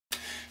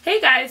Hey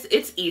guys,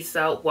 it's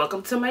Issa.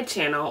 Welcome to my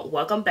channel.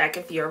 Welcome back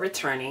if you're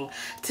returning.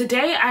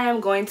 Today I am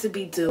going to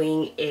be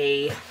doing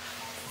a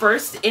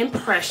first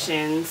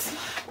impressions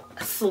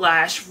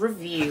 /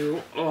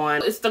 review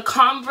on, it's the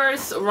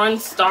Converse Run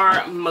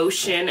Star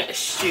Motion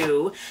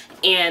shoe,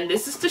 and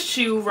this is the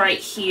shoe right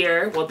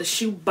here, well, the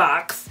shoe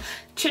box.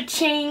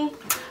 Cha-ching!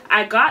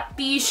 I got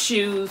these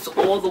shoes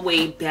all the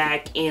way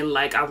back in,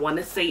 like, I want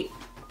to say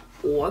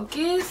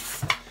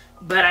August,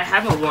 but I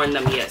haven't worn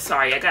them yet.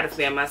 Sorry, I gotta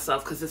fan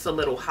myself because it's a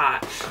little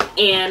hot.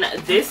 And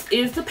this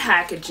is the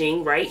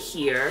packaging right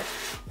here,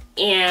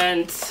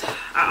 and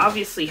I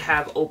obviously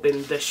have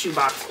opened the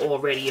shoebox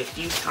already a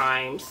few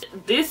times.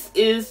 This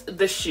is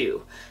the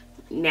shoe.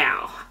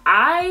 Now,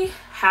 I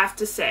have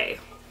to say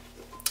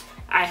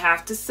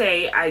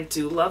I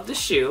do love the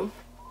shoe.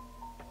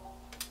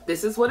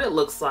 This is what it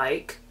looks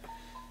like,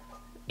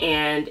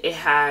 and it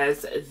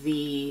has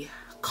the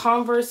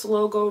Converse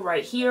logo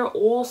right here,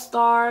 All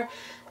Star.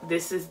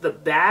 This is the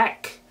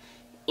back,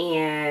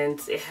 and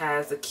it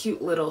has a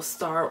cute little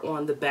star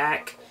on the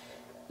back.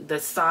 The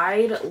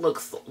side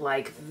looks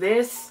like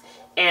this,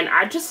 and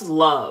I just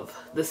love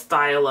the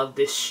style of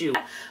this shoe.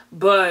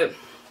 But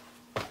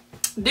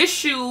this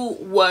shoe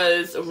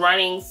was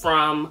running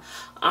from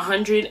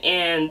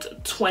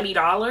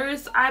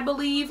 $120, I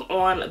believe,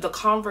 on the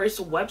Converse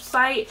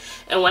website.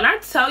 And when I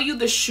tell you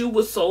the shoe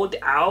was sold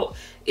out,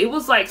 it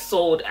was like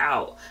sold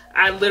out.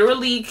 I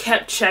literally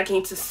kept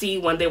checking to see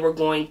when they were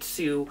going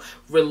to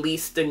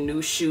release the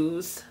new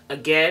shoes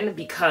again,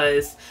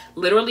 because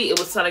literally it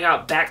was selling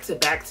out back to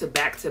back to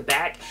back to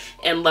back.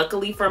 And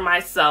luckily for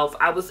myself,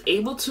 I was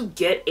able to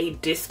get a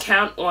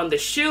discount on the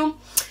shoe,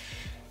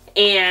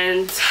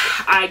 and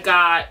I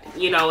got,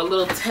 you know, a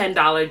little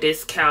 $10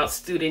 discount,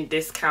 student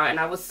discount, and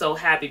I was so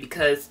happy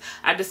because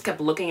I just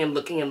kept looking and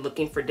looking and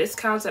looking for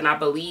discounts. And I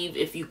believe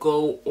if you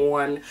go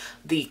on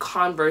the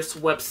Converse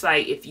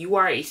website, if you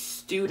are a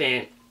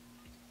student,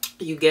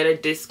 you get a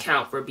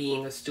discount for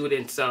being a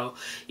student. So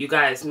you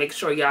guys, make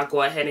sure y'all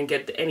go ahead and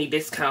get any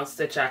discounts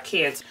that y'all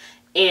can.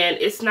 And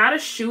it's not a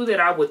shoe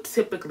that I would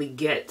typically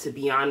get, to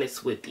be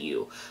honest with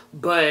you,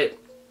 but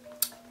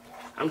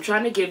I'm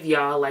trying to give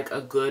y'all like a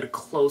good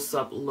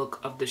close-up look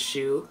of the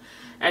shoe.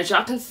 As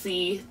y'all can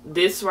see,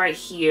 this right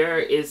here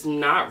is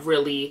not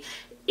really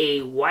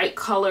a white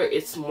color.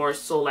 It's more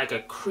so like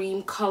a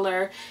cream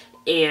color.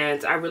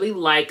 And I really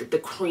like the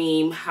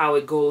cream, how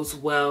it goes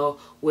well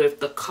with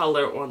the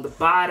color on the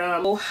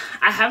bottom.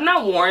 I have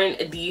not worn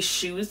these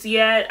shoes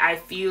yet. I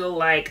feel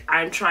like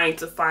I'm trying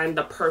to find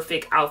the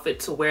perfect outfit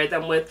to wear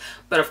them with.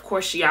 But of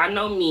course, y'all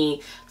know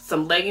me.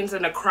 Some leggings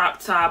and a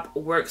crop top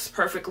works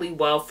perfectly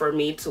well for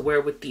me to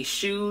wear with these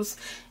shoes,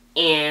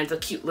 and a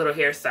cute little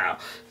hairstyle.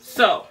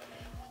 So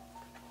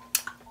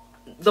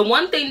the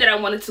one thing that I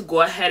wanted to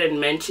go ahead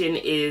and mention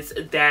is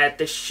that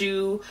the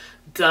shoe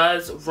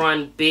does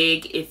run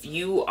big. If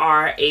you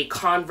are a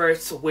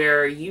Converse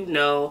wearer, you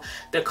know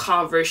the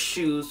Converse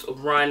shoes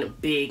run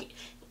big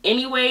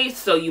anyway,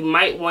 so you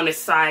might want to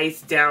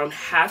size down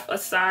half a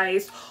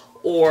size,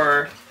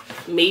 or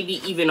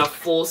maybe even a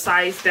full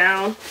size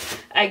down.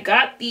 I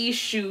got these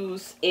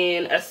shoes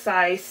in a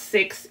size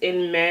 6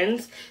 in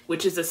men's,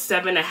 which is a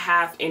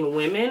 7.5 in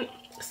women.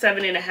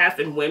 7.5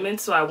 in women,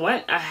 so I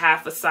went a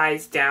half a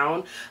size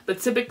down, but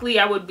typically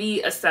I would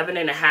be a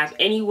 7.5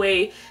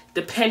 anyway,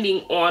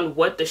 depending on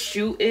what the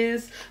shoe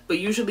is. But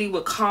usually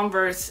with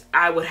Converse,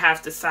 I would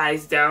have to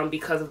size down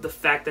because of the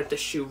fact that the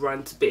shoe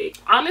runs big.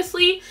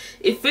 Honestly,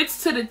 it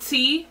fits to the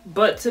T,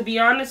 but to be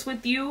honest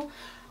with you,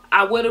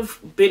 I would have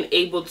been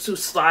able to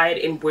slide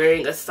in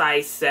wearing a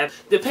size 7,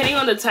 depending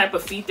on the type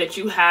of feet that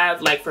you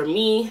have. Like for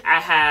me, I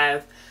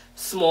have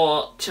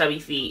small, chubby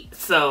feet,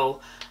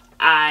 so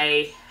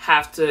I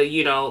have to,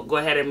 you know, go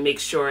ahead and make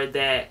sure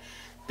that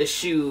the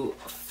shoe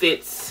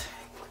fits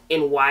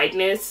in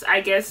wideness,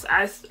 I guess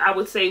I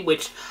would say,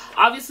 which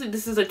obviously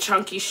this is a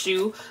chunky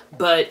shoe,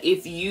 but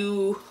if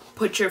you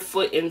put your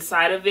foot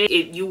inside of it,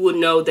 you will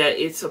know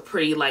that it's a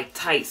pretty like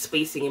tight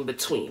spacing in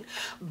between.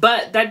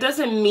 But that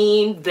doesn't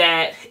mean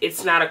that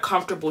it's not a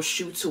comfortable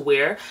shoe to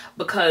wear,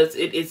 because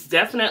it is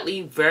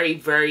definitely very,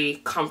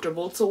 very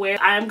comfortable to wear.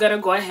 I am gonna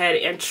go ahead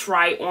and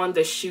try on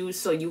the shoe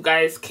so you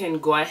guys can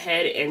go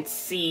ahead and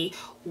see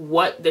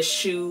what the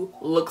shoe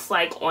looks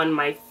like on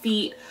my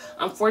feet.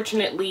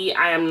 Unfortunately,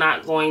 I am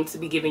not going to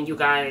be giving you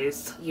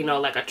guys, you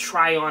know, like a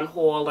try on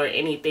haul or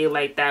anything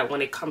like that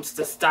when it comes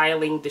to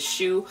styling the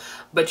shoe,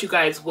 but you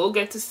guys will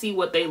get to see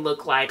what they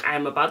look like. I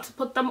am about to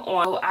put them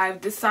on. So I've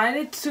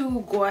decided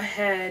to go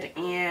ahead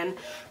and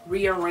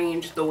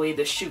rearrange the way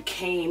the shoe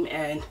came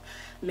and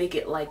make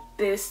it like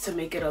this to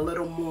make it a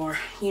little more,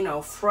 you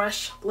know,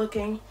 fresh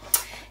looking.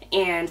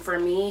 And for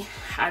me,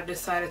 I've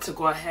decided to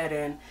go ahead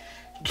and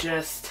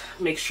just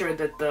make sure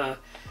that the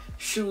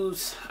shoe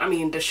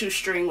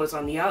string was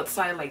on the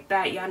outside like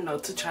that, y'all know,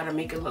 to try to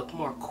make it look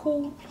more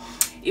cool,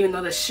 even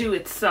though the shoe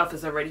itself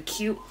is already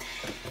cute.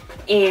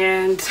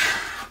 And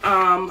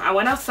I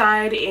went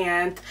outside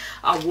and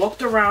I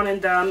walked around in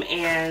them,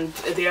 and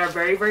they are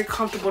very, very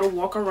comfortable to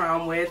walk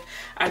around with.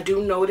 I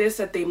do notice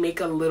that they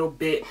make a little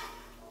bit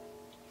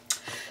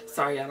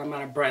Sorry y'all, I'm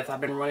out of breath.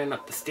 I've been running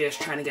up the stairs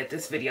trying to get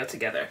this video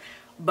together.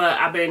 But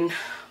I've been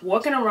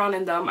walking around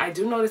in them. I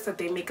do notice that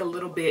they make a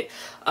little bit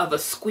of a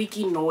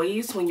squeaky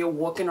noise when you're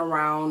walking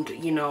around,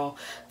 you know,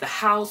 the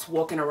house,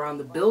 walking around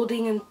the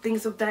building and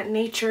things of that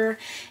nature.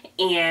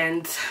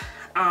 And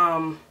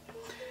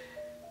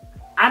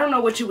I don't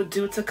know what you would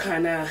do to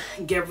kind of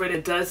get rid of it.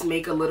 It does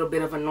make a little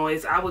bit of a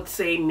noise. I would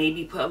say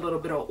maybe put a little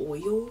bit of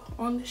oil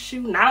on the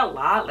shoe. Not a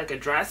lot, like a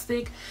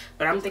drastic,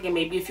 but I'm thinking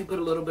maybe if you put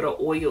a little bit of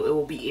oil, it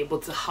will be able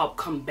to help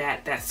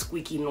combat that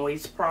squeaky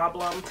noise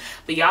problem.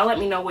 But y'all let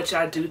me know what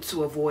y'all do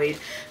to avoid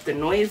the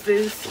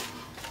noises.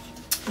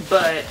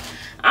 But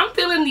I'm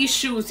feeling these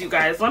shoes, you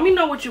guys. Let me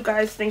know what you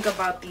guys think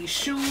about these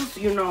shoes.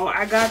 You know,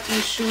 I got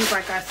these shoes,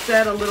 like I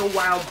said, a little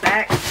while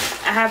back.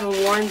 I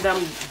haven't worn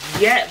them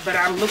yet, but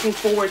I'm looking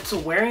forward to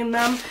wearing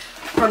them.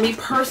 For me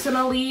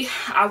personally,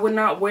 I would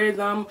not wear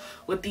them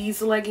with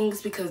these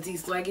leggings because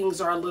these leggings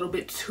are a little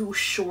bit too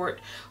short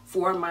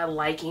for my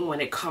liking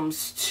when it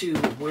comes to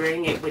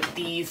wearing it with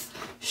these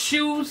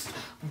shoes.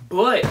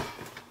 But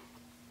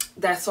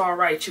that's all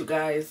right, you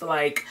guys.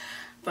 Like,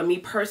 for me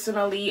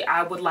personally,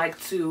 I would like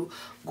to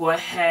go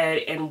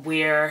ahead and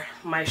wear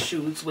my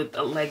shoes with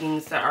the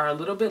leggings that are a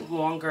little bit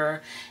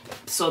longer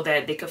so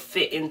that they could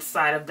fit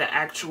inside of the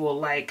actual,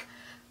 like,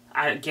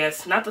 I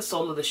guess, not the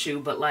sole of the shoe,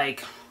 but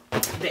like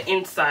the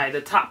inside,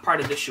 the top part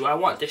of the shoe. I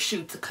want the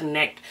shoe to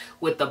connect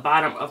with the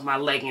bottom of my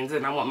leggings,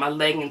 and I want my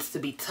leggings to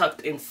be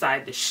tucked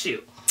inside the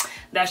shoe.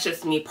 That's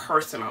just me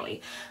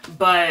personally.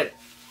 But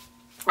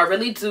I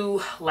really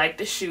do like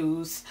the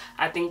shoes.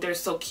 I think they're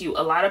so cute.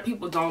 A lot of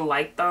people don't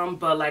like them,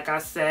 but like I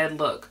said,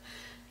 look,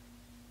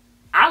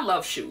 I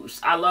love shoes.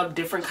 I love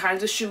different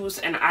kinds of shoes,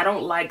 and I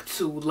don't like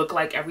to look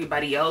like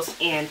everybody else.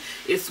 And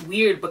it's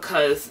weird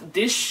because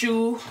this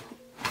shoe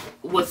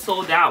was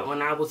sold out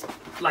when I was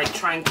like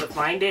trying to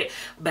find it,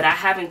 but I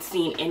haven't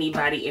seen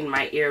anybody in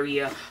my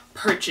area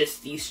purchase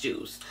these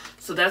shoes.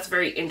 So that's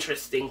very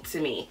interesting to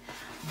me.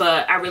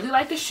 But I really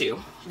like the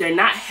shoe. They're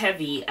not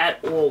heavy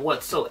at all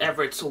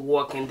whatsoever to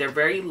walk in. They're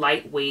very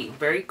lightweight,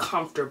 very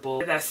comfortable.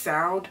 That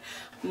sound,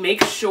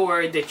 make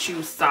sure that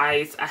you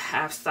size a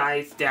half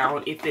size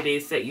down if it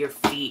is that your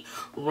feet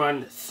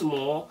run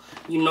small.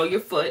 You know your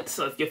foot,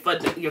 so if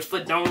your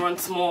foot don't run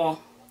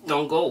small,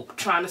 don't go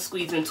trying to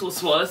squeeze into a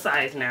smaller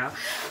size now.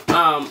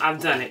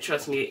 I've done it,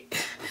 trust me.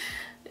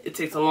 It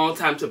takes a long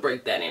time to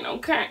break that in,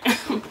 okay?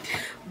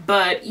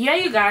 But yeah,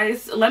 you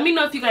guys, let me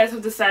know if you guys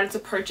have decided to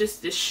purchase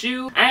this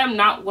shoe. I am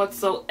not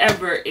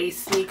whatsoever a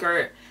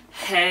sneaker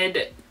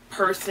head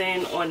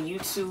person on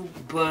YouTube,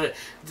 but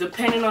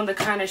depending on the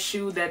kind of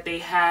shoe that they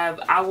have,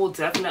 I will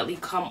definitely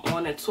come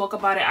on and talk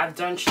about it. I've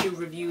done shoe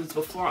reviews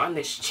before on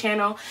this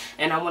channel,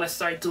 and I want to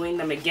start doing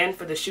them again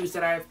for the shoes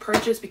that I have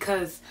purchased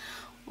because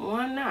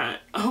why not?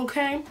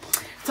 Okay,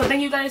 so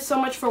thank you guys so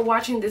much for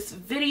watching this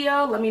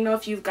video. Let me know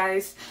if you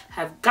guys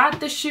have got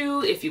the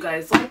shoe, if you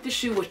guys like the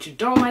shoe, what you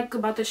don't like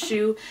about the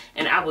shoe,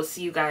 and I will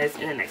see you guys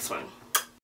in the next one.